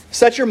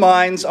Set your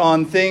minds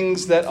on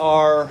things that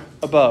are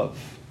above,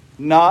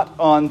 not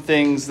on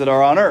things that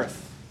are on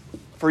earth.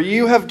 For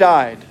you have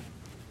died,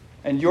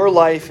 and your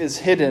life is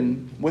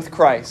hidden with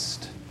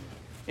Christ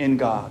in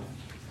God.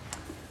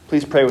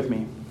 Please pray with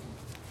me.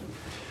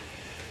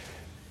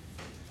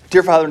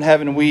 Dear Father in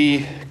heaven,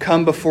 we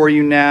come before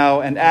you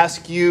now and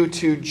ask you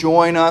to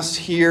join us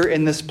here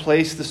in this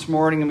place this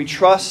morning, and we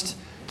trust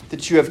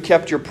that you have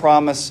kept your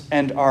promise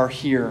and are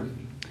here.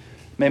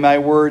 May my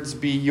words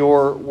be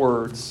your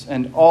words,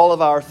 and all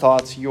of our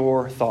thoughts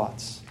your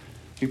thoughts.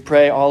 We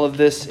pray all of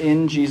this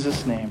in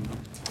Jesus' name.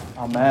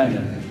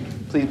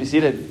 Amen. Please be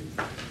seated.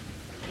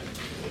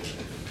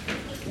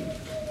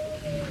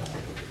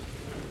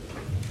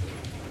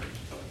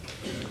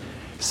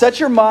 Set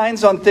your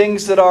minds on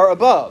things that are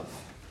above,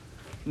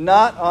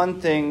 not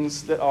on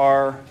things that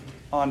are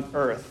on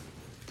earth.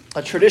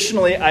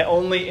 Traditionally, I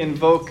only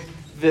invoke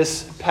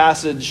this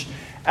passage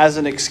as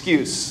an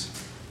excuse.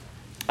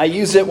 I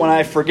use it when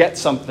I forget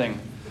something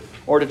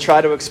or to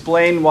try to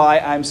explain why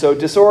I'm so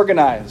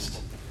disorganized.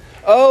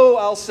 Oh,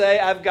 I'll say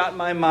I've got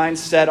my mind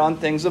set on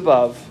things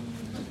above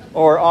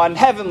or on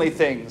heavenly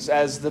things,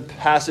 as the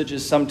passage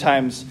is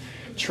sometimes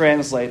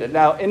translated.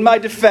 Now, in my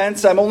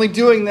defense, I'm only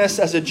doing this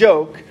as a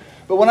joke,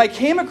 but when I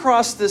came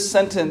across this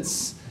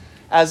sentence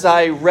as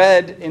I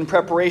read in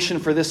preparation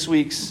for this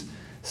week's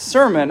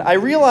sermon, I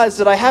realized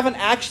that I haven't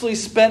actually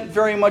spent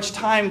very much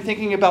time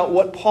thinking about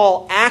what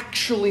Paul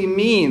actually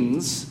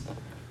means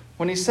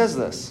when he says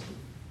this.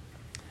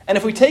 And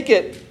if we take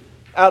it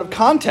out of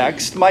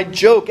context, my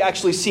joke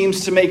actually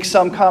seems to make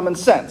some common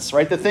sense,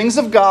 right? The things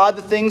of God,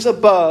 the things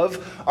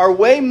above, are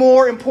way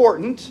more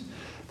important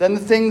than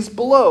the things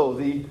below,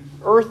 the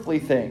earthly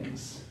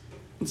things.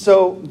 And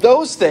so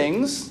those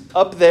things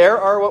up there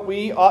are what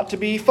we ought to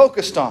be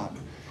focused on.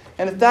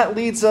 And if that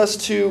leads us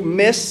to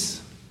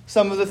miss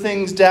some of the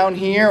things down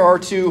here or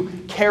to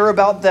care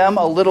about them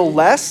a little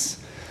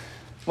less,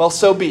 well,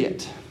 so be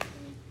it.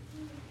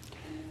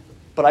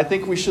 But I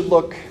think we should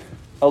look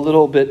a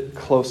little bit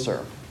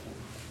closer.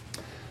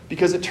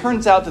 Because it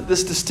turns out that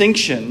this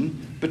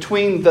distinction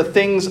between the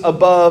things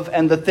above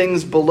and the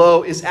things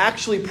below is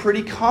actually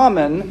pretty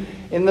common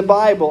in the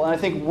Bible, and I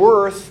think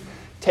worth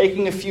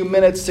taking a few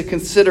minutes to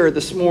consider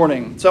this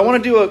morning. So I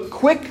want to do a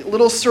quick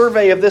little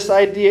survey of this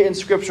idea in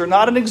Scripture.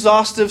 Not an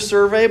exhaustive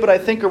survey, but I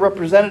think a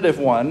representative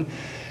one.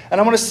 And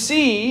I want to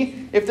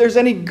see if there's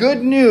any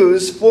good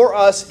news for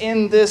us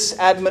in this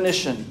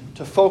admonition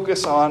to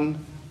focus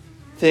on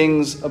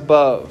things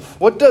above.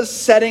 What does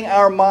setting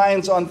our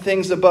minds on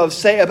things above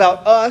say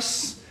about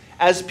us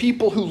as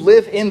people who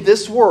live in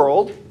this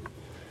world?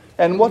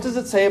 And what does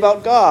it say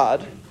about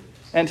God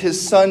and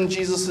his Son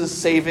Jesus'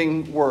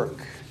 saving work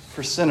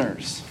for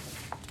sinners?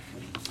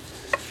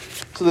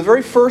 So the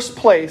very first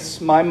place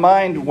my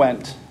mind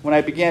went when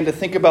I began to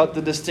think about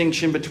the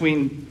distinction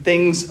between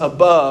things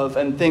above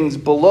and things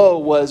below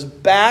was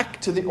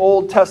back to the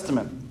Old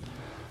Testament.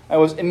 I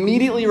was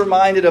immediately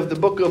reminded of the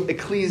book of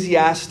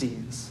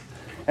Ecclesiastes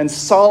and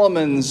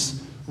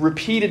Solomon's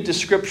repeated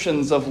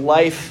descriptions of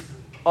life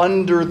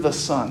under the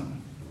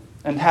sun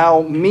and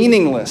how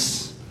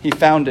meaningless he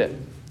found it.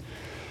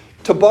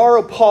 To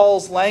borrow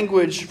Paul's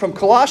language from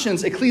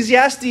Colossians,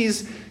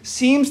 Ecclesiastes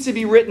seems to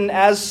be written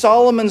as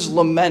Solomon's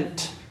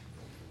lament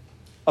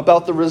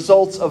about the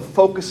results of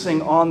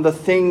focusing on the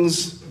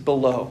things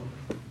below.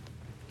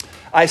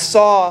 I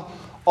saw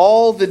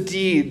all the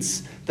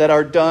deeds that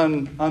are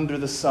done under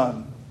the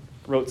sun,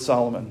 wrote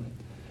Solomon,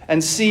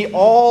 and see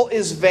all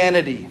is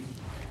vanity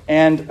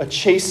and a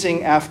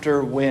chasing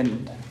after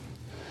wind.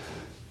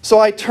 So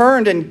I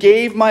turned and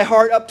gave my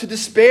heart up to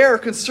despair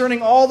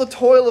concerning all the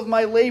toil of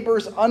my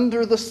labors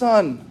under the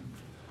sun.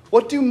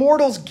 What do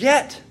mortals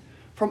get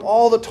from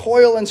all the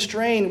toil and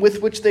strain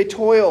with which they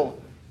toil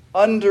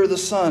under the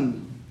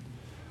sun?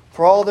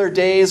 For all their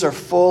days are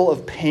full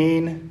of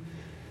pain,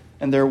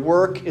 and their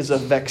work is a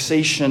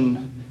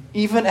vexation.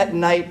 Even at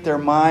night their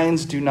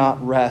minds do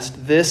not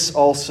rest. This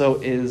also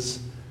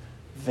is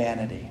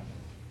vanity.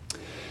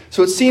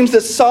 So it seems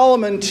that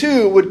Solomon,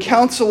 too, would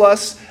counsel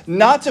us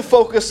not to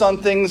focus on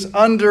things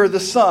under the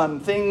sun,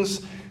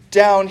 things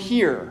down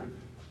here,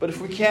 but if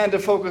we can, to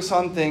focus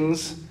on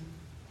things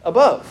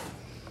above.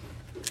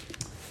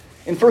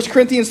 In 1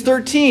 Corinthians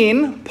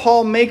 13,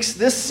 Paul makes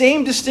this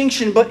same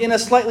distinction, but in a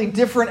slightly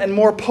different and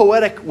more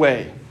poetic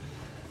way.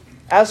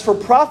 As for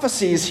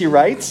prophecies, he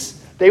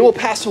writes, they will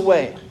pass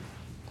away.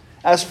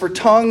 As for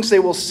tongues, they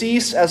will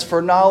cease. As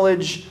for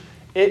knowledge,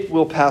 it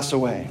will pass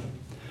away.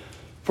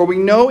 For we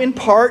know in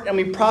part and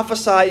we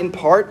prophesy in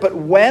part, but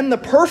when the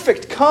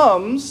perfect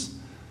comes,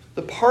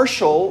 the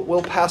partial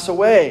will pass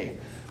away.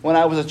 When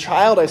I was a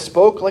child, I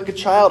spoke like a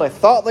child. I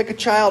thought like a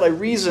child. I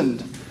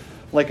reasoned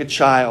like a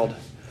child.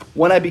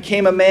 When I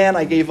became a man,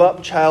 I gave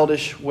up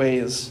childish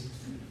ways.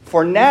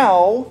 For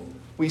now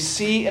we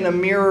see in a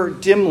mirror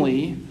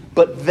dimly,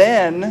 but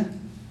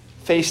then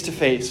face to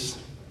face.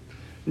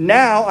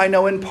 Now I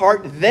know in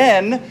part,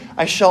 then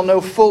I shall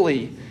know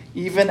fully,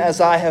 even as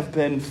I have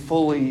been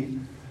fully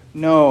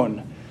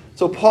known.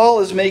 So Paul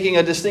is making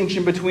a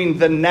distinction between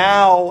the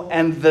now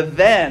and the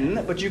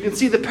then, but you can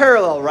see the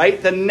parallel,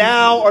 right? The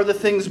now are the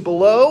things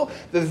below,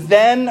 the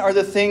then are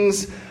the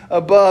things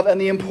above,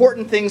 and the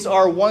important things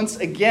are, once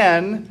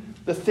again,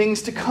 the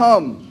things to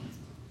come,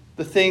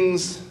 the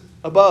things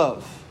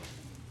above.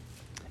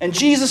 And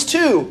Jesus,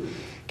 too,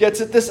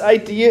 gets at this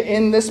idea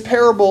in this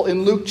parable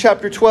in Luke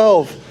chapter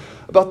 12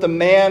 about the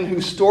man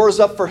who stores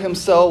up for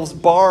himself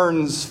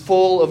barns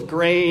full of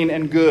grain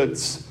and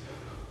goods,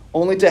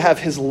 only to have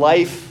his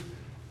life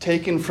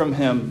taken from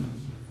him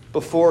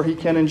before he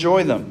can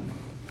enjoy them.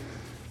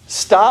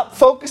 Stop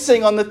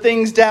focusing on the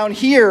things down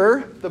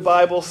here, the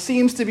Bible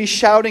seems to be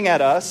shouting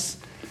at us,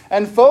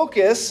 and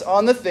focus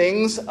on the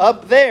things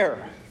up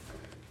there.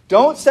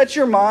 Don't set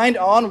your mind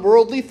on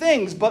worldly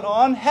things, but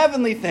on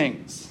heavenly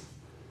things.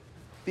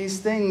 These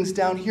things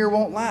down here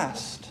won't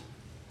last,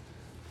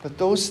 but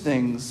those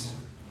things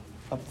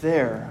up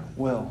there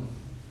will.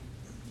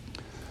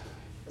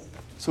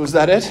 So is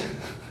that it?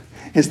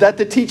 Is that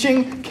the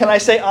teaching? Can I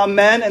say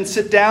amen and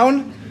sit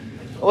down?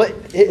 Well,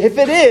 if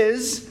it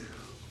is,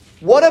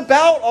 what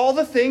about all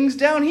the things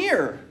down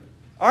here?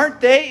 Aren't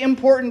they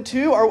important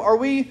too? Are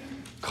we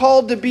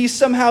called to be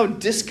somehow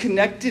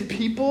disconnected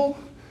people?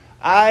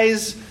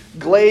 Eyes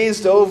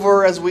glazed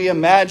over as we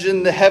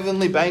imagine the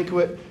heavenly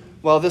banquet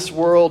while this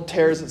world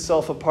tears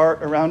itself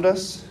apart around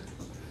us?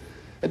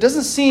 It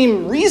doesn't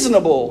seem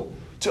reasonable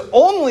to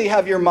only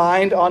have your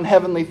mind on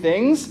heavenly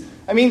things.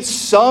 I mean,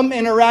 some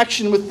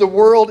interaction with the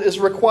world is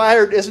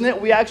required, isn't it?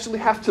 We actually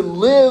have to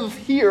live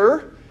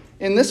here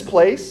in this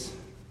place.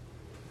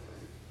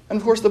 And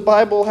of course, the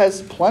Bible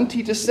has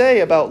plenty to say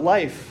about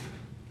life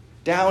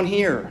down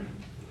here.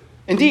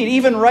 Indeed,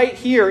 even right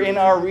here in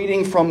our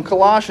reading from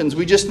Colossians,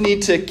 we just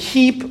need to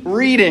keep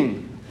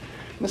reading.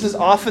 This is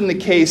often the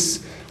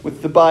case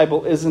with the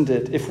Bible, isn't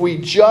it? If we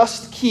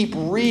just keep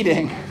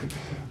reading,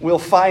 we'll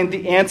find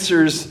the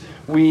answers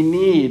we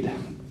need.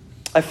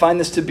 I find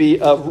this to be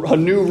a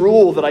new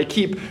rule that I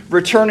keep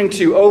returning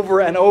to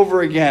over and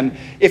over again.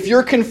 If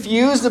you're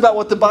confused about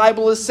what the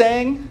Bible is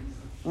saying,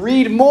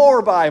 read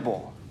more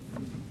Bible.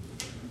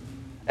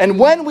 And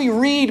when we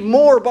read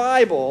more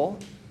Bible,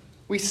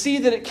 we see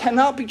that it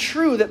cannot be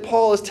true that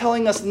Paul is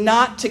telling us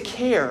not to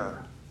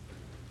care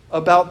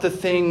about the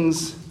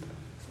things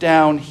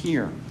down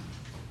here.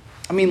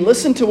 I mean,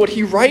 listen to what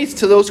he writes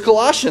to those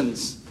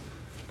Colossians.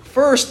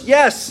 First,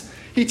 yes,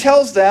 he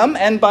tells them,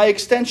 and by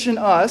extension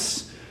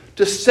us,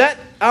 to set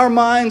our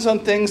minds on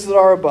things that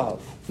are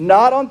above,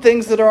 not on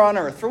things that are on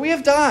earth. For we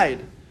have died,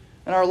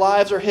 and our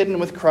lives are hidden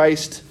with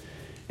Christ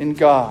in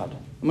God.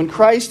 And when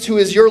Christ, who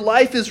is your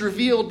life, is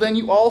revealed, then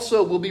you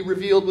also will be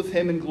revealed with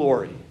him in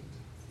glory.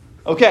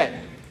 Okay.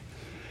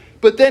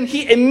 But then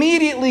he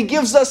immediately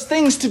gives us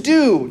things to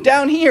do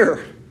down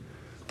here.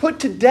 Put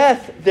to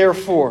death,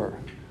 therefore,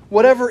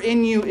 whatever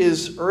in you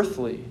is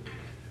earthly: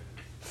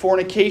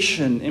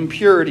 fornication,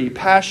 impurity,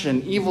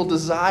 passion, evil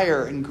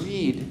desire, and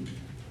greed,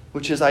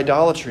 which is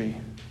idolatry.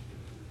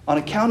 On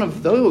account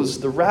of those,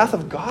 the wrath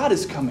of God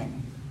is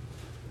coming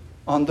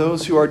on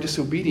those who are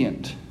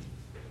disobedient.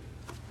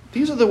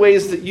 These are the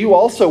ways that you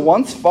also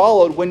once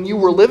followed when you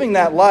were living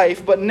that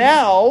life, but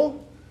now,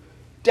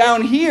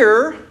 down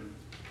here,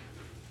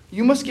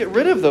 you must get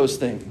rid of those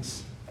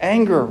things: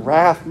 anger,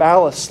 wrath,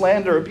 malice,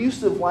 slander,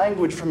 abusive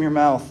language from your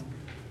mouth.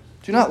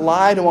 Do not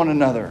lie to one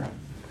another,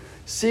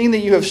 seeing that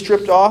you have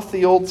stripped off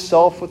the old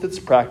self with its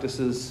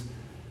practices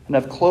and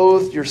have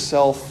clothed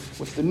yourself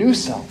with the new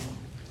self,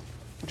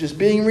 which is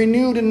being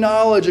renewed in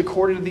knowledge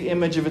according to the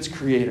image of its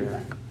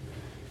creator.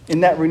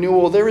 In that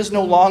renewal, there is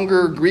no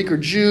longer Greek or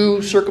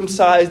Jew,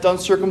 circumcised,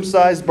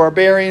 uncircumcised,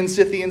 barbarian,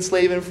 Scythian,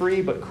 slave, and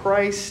free, but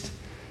Christ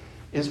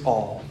is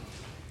all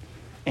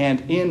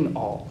and in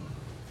all.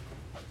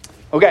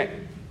 Okay.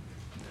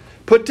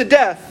 Put to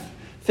death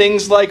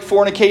things like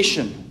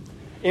fornication,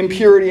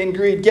 impurity, and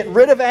greed. Get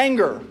rid of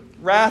anger,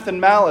 wrath,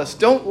 and malice.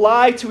 Don't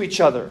lie to each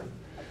other.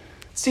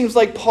 It seems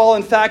like Paul,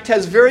 in fact,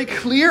 has very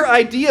clear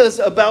ideas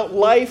about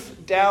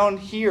life down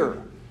here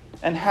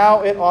and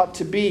how it ought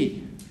to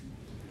be.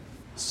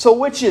 So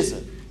which is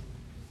it?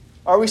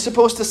 Are we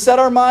supposed to set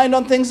our mind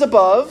on things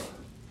above,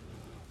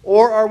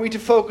 or are we to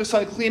focus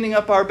on cleaning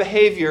up our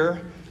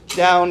behavior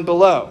down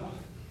below?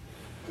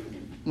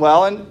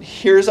 Well, and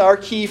here's our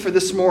key for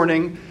this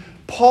morning.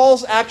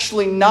 Paul's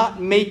actually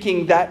not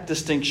making that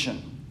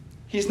distinction.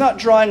 He's not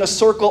drawing a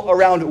circle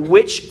around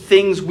which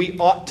things we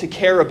ought to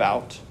care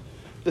about.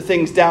 The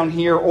things down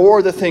here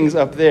or the things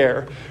up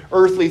there.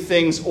 Earthly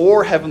things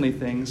or heavenly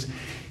things.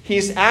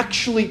 He's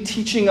actually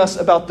teaching us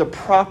about the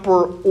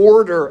proper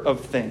order of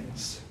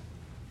things.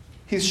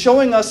 He's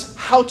showing us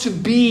how to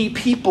be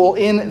people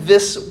in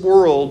this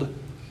world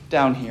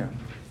down here.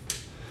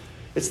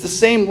 It's the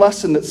same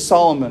lesson that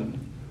Solomon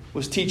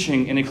was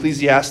teaching in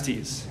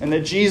Ecclesiastes and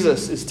that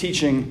Jesus is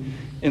teaching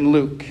in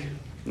Luke.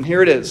 And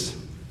here it is.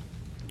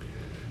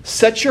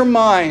 Set your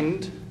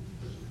mind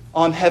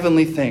on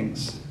heavenly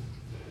things,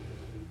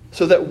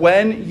 so that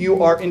when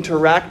you are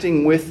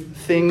interacting with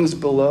things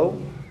below,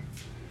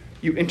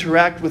 you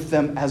interact with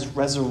them as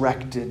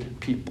resurrected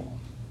people.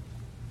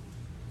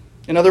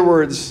 In other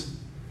words,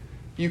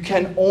 you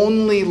can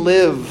only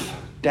live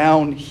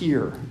down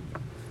here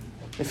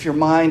if your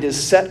mind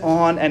is set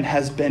on and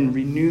has been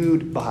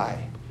renewed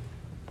by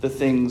the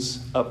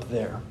things up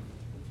there.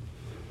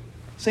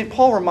 St.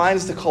 Paul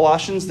reminds the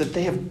Colossians that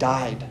they have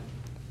died.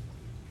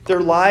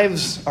 Their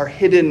lives are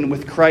hidden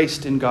with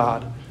Christ in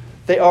God.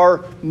 They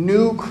are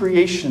new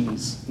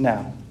creations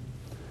now.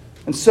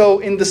 And so,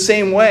 in the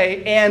same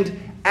way,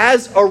 and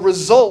as a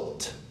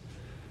result,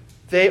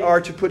 they are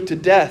to put to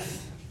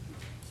death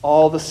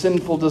all the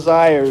sinful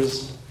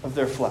desires of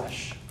their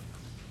flesh.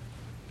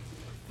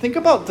 Think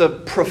about the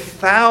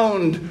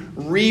profound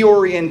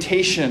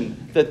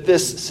reorientation that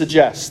this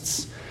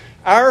suggests.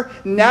 Our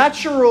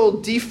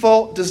natural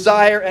default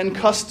desire and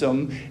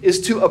custom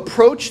is to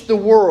approach the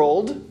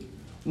world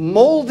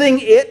molding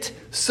it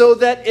so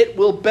that it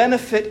will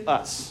benefit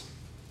us,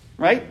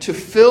 right? To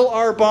fill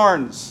our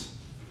barns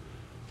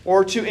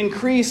or to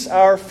increase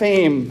our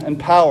fame and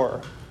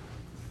power,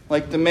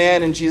 like the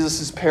man in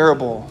Jesus'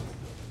 parable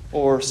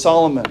or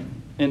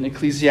Solomon in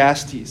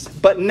Ecclesiastes.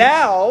 But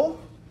now,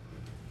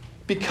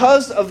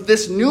 because of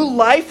this new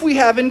life we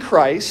have in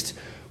Christ,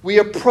 we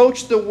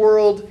approach the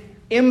world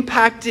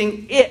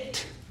impacting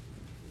it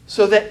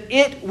so that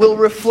it will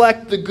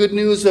reflect the good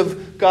news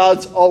of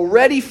God's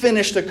already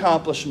finished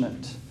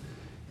accomplishment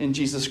in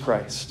Jesus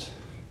Christ.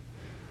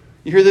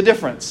 You hear the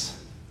difference?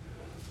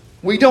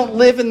 We don't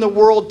live in the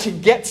world to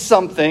get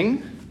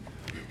something.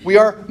 We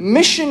are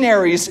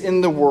missionaries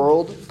in the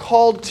world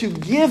called to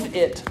give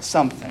it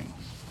something.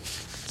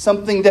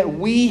 Something that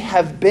we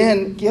have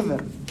been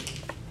given.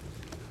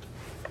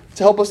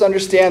 To help us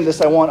understand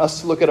this, I want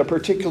us to look at a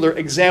particular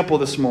example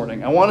this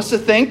morning. I want us to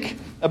think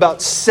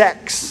about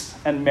sex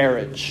and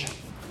marriage.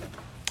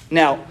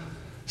 Now,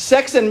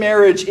 sex and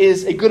marriage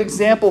is a good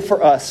example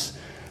for us,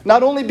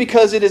 not only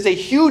because it is a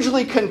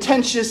hugely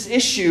contentious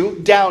issue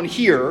down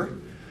here,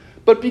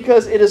 but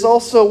because it is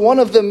also one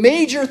of the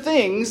major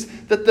things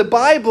that the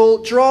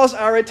Bible draws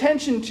our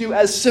attention to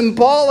as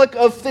symbolic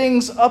of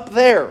things up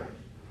there.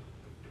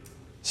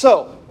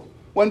 So,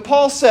 when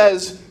Paul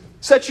says,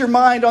 set your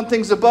mind on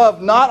things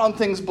above, not on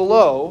things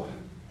below,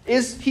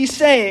 is he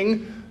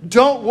saying,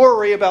 don't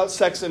worry about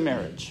sex and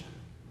marriage.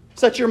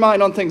 Set your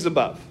mind on things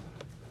above.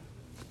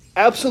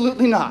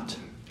 Absolutely not.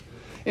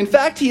 In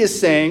fact, he is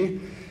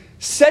saying,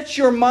 set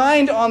your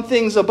mind on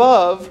things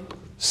above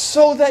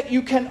so that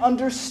you can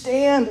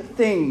understand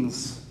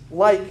things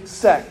like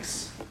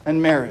sex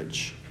and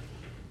marriage.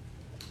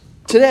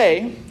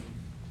 Today,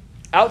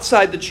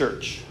 outside the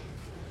church,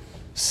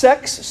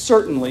 sex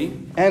certainly,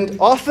 and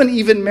often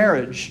even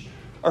marriage,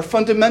 are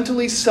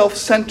fundamentally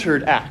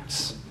self-centered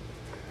acts.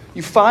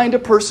 You find a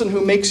person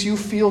who makes you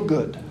feel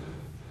good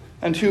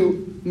and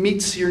who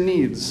meets your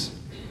needs.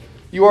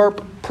 You are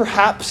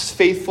perhaps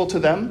faithful to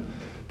them,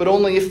 but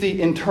only if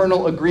the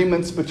internal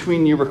agreements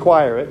between you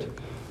require it,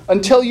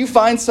 until you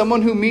find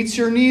someone who meets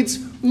your needs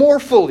more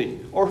fully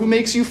or who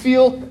makes you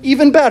feel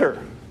even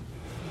better.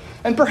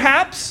 And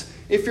perhaps,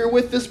 if you're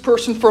with this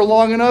person for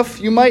long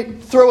enough, you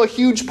might throw a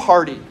huge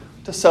party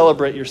to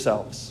celebrate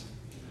yourselves.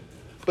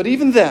 But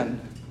even then,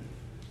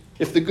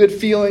 if the good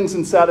feelings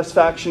and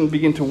satisfaction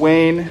begin to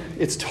wane,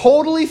 it's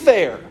totally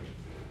fair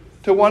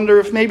to wonder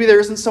if maybe there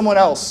isn't someone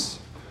else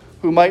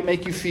who might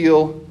make you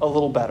feel a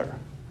little better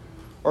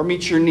or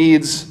meet your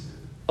needs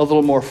a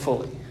little more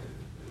fully.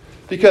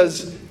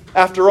 Because,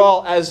 after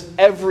all, as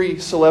every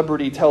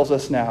celebrity tells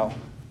us now,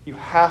 you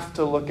have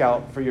to look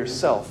out for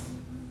yourself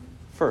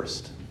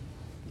first.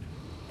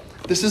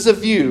 This is a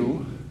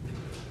view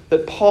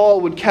that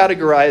Paul would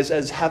categorize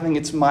as having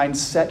its mind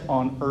set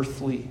on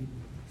earthly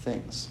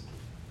things.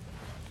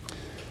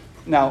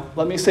 Now,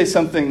 let me say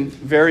something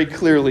very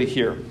clearly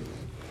here.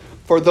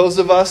 For those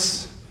of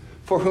us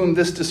for whom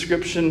this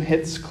description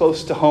hits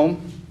close to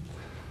home,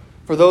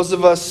 for those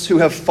of us who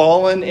have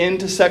fallen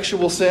into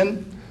sexual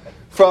sin,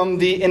 from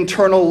the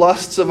internal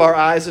lusts of our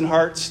eyes and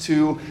hearts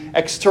to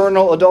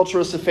external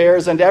adulterous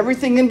affairs and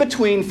everything in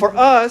between, for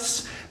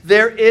us,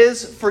 there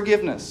is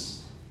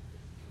forgiveness.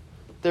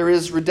 There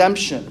is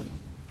redemption.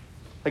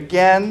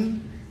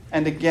 Again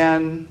and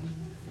again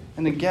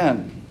and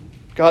again.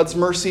 God's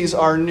mercies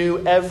are new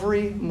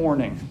every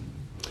morning.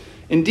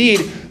 Indeed,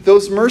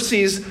 those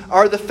mercies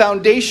are the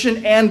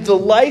foundation and the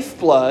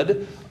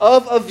lifeblood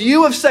of a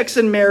view of sex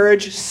and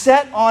marriage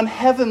set on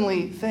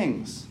heavenly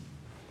things,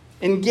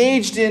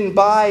 engaged in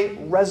by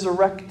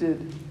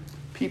resurrected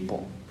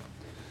people.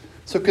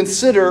 So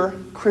consider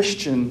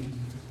Christian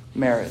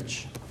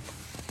marriage.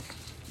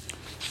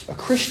 A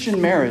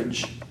Christian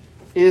marriage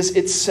is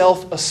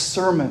itself a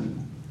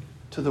sermon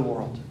to the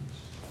world.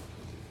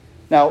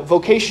 Now,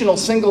 vocational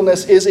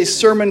singleness is a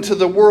sermon to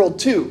the world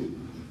too.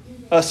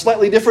 A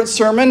slightly different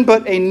sermon,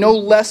 but a no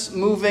less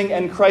moving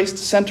and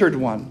Christ-centered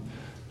one.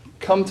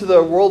 Come to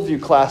the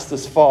worldview class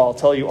this fall. I'll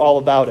tell you all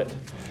about it.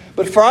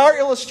 But for our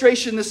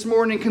illustration this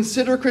morning,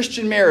 consider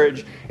Christian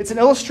marriage. It's an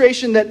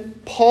illustration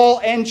that Paul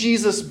and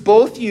Jesus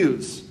both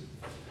use.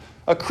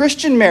 A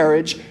Christian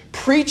marriage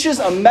preaches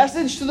a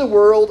message to the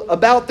world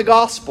about the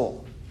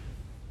gospel.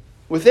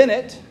 Within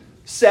it,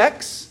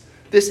 sex,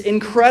 This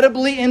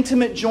incredibly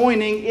intimate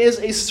joining is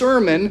a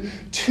sermon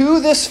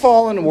to this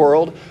fallen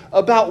world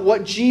about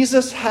what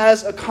Jesus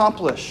has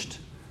accomplished.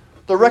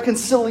 The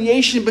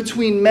reconciliation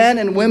between men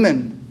and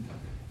women,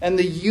 and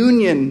the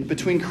union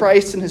between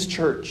Christ and his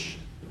church.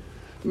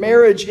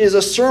 Marriage is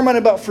a sermon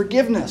about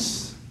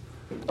forgiveness,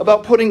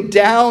 about putting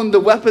down the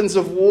weapons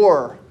of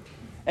war,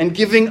 and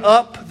giving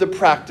up the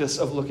practice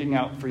of looking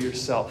out for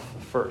yourself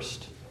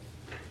first.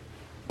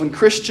 When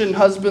Christian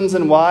husbands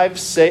and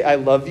wives say, "I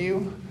love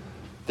you,"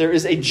 there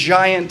is a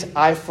giant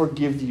 "I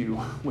forgive you"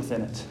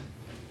 within it.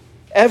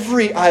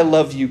 Every "I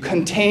love you"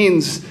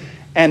 contains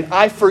an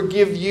 "I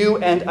forgive you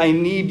and I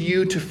need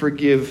you to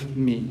forgive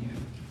me."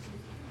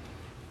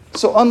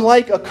 So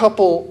unlike a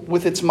couple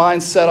with its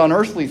mind set on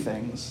earthly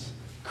things,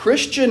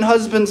 Christian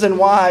husbands and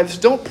wives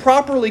don't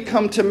properly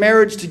come to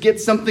marriage to get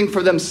something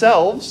for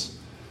themselves,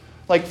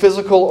 like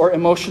physical or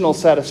emotional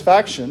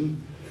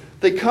satisfaction.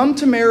 They come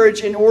to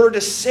marriage in order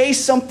to say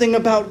something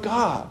about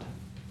God,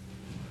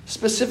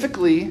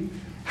 specifically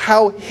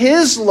how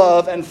his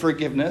love and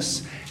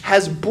forgiveness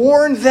has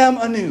born them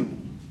anew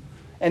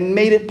and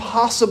made it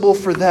possible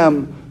for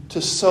them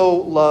to so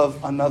love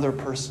another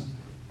person.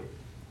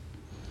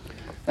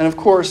 And of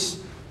course,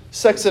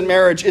 sex and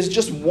marriage is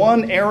just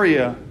one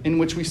area in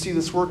which we see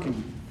this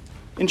working.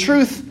 In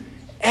truth,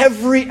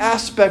 every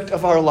aspect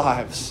of our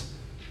lives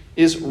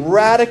is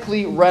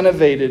radically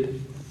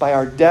renovated by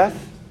our death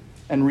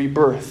and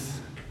rebirth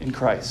in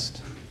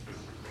Christ.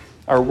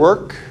 Our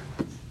work,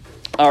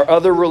 our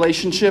other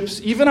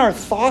relationships, even our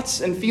thoughts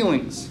and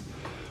feelings.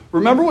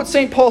 Remember what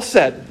St. Paul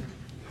said.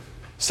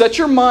 Set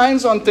your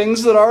minds on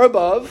things that are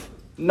above,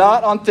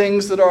 not on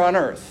things that are on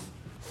earth.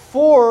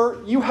 For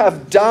you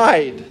have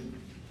died,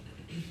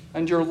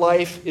 and your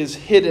life is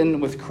hidden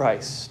with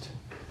Christ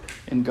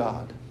in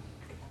God.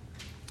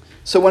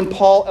 So when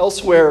Paul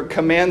elsewhere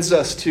commands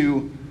us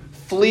to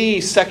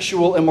flee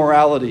sexual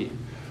immorality,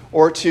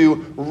 or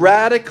to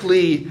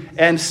radically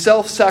and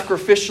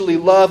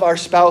self-sacrificially love our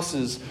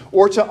spouses,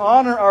 or to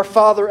honor our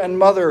father and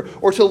mother,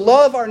 or to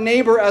love our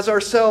neighbor as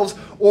ourselves,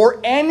 or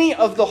any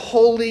of the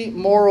holy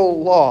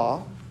moral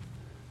law,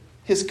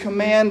 his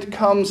command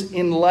comes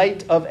in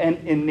light of an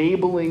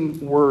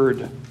enabling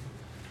word,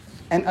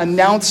 an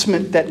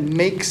announcement that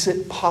makes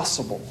it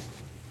possible,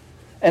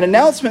 an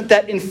announcement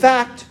that in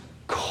fact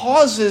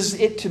causes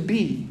it to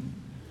be.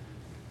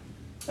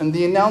 And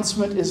the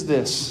announcement is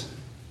this: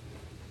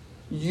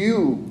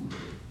 you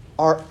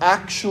are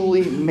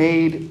actually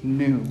made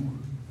new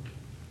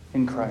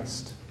in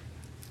Christ.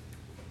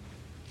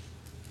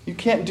 You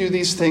can't do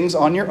these things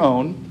on your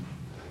own,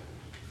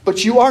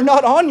 but you are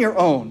not on your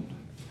own.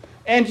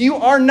 And you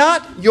are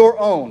not your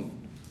own.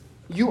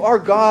 You are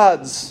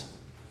God's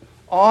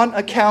on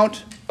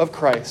account of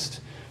Christ.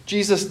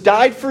 Jesus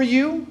died for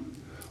you,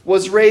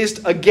 was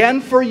raised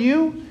again for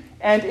you,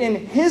 and in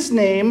his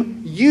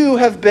name you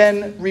have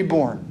been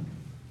reborn.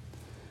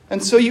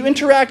 And so you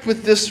interact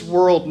with this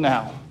world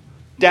now,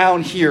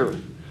 down here,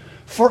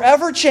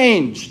 forever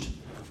changed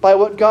by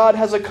what God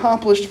has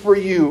accomplished for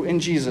you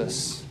in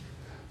Jesus.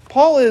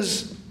 Paul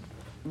is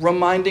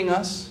reminding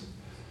us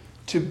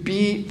to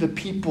be the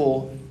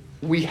people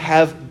we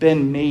have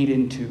been made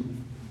into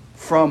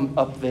from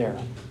up there.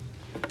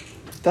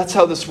 That's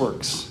how this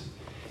works.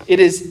 It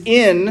is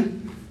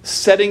in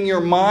setting your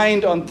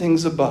mind on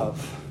things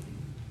above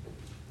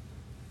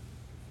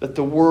that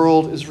the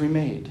world is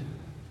remade,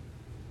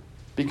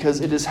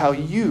 because it is how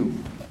you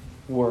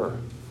were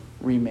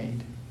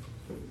remade.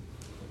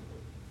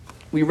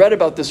 We read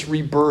about this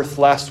rebirth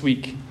last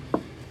week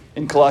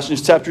in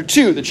Colossians chapter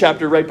 2, the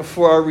chapter right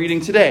before our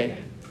reading today.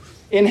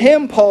 In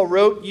him, Paul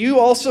wrote, you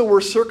also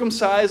were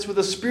circumcised with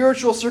a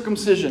spiritual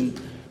circumcision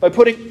by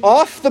putting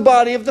off the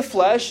body of the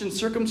flesh in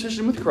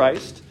circumcision with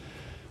Christ.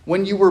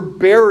 When you were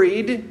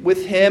buried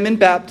with him in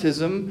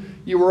baptism,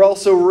 you were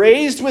also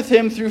raised with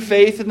him through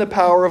faith in the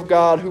power of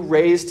God who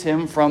raised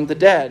him from the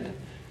dead.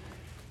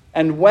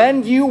 And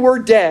when you were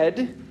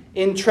dead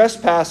in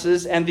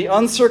trespasses and the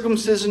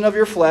uncircumcision of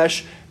your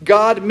flesh,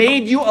 God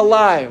made you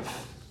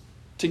alive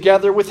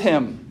together with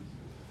him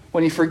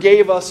when he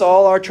forgave us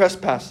all our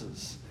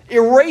trespasses,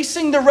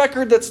 erasing the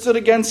record that stood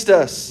against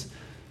us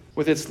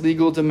with its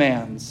legal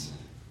demands.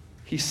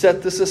 He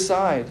set this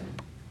aside,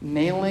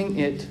 nailing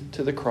it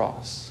to the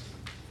cross.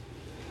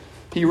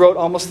 He wrote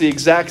almost the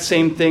exact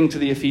same thing to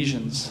the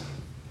Ephesians.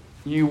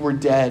 You were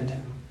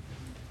dead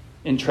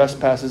in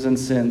trespasses and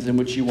sins in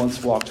which you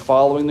once walked,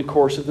 following the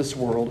course of this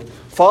world,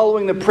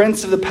 following the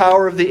prince of the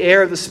power of the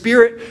air, the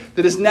spirit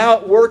that is now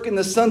at work in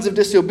the sons of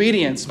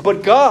disobedience.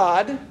 But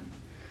God,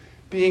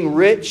 being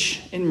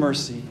rich in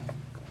mercy,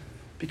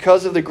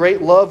 because of the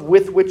great love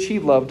with which he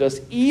loved us,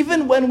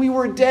 even when we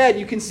were dead,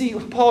 you can see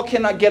Paul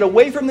cannot get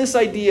away from this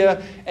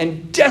idea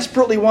and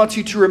desperately wants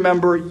you to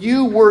remember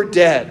you were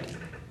dead.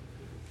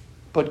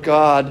 But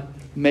God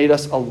made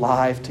us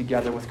alive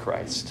together with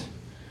Christ.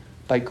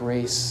 By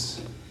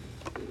grace,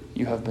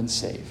 you have been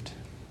saved.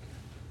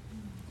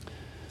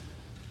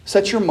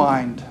 Set your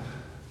mind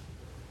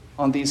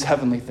on these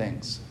heavenly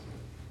things.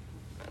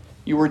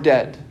 You were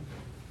dead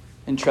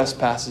in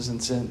trespasses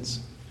and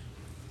sins.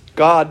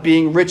 God,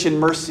 being rich in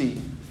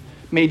mercy,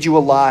 made you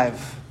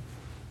alive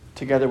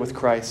together with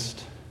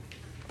Christ.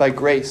 By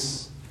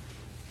grace,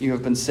 you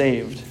have been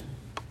saved.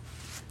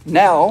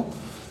 Now,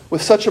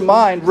 with such a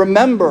mind,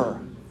 remember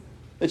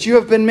that you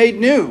have been made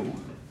new.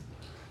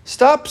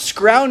 Stop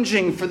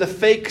scrounging for the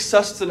fake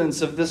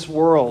sustenance of this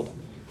world,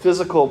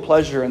 physical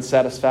pleasure and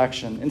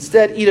satisfaction.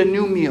 Instead, eat a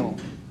new meal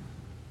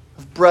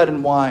of bread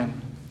and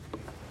wine,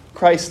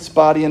 Christ's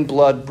body and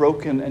blood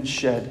broken and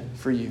shed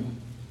for you.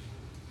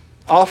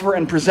 Offer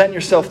and present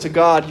yourself to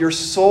God, your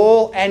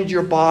soul and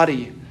your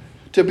body,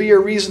 to be a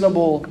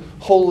reasonable,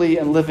 holy,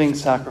 and living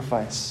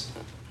sacrifice.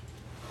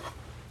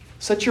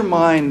 Set your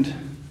mind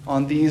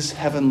on these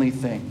heavenly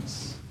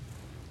things.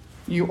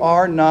 You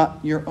are not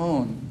your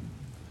own.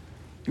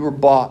 You were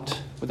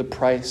bought with a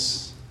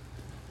price,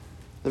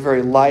 the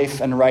very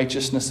life and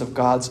righteousness of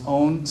God's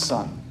own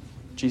Son,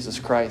 Jesus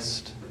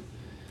Christ.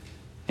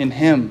 In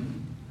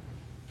him,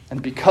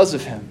 and because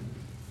of him,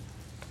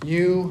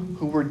 you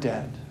who were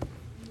dead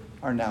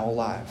are now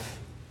alive.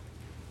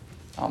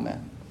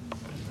 Amen.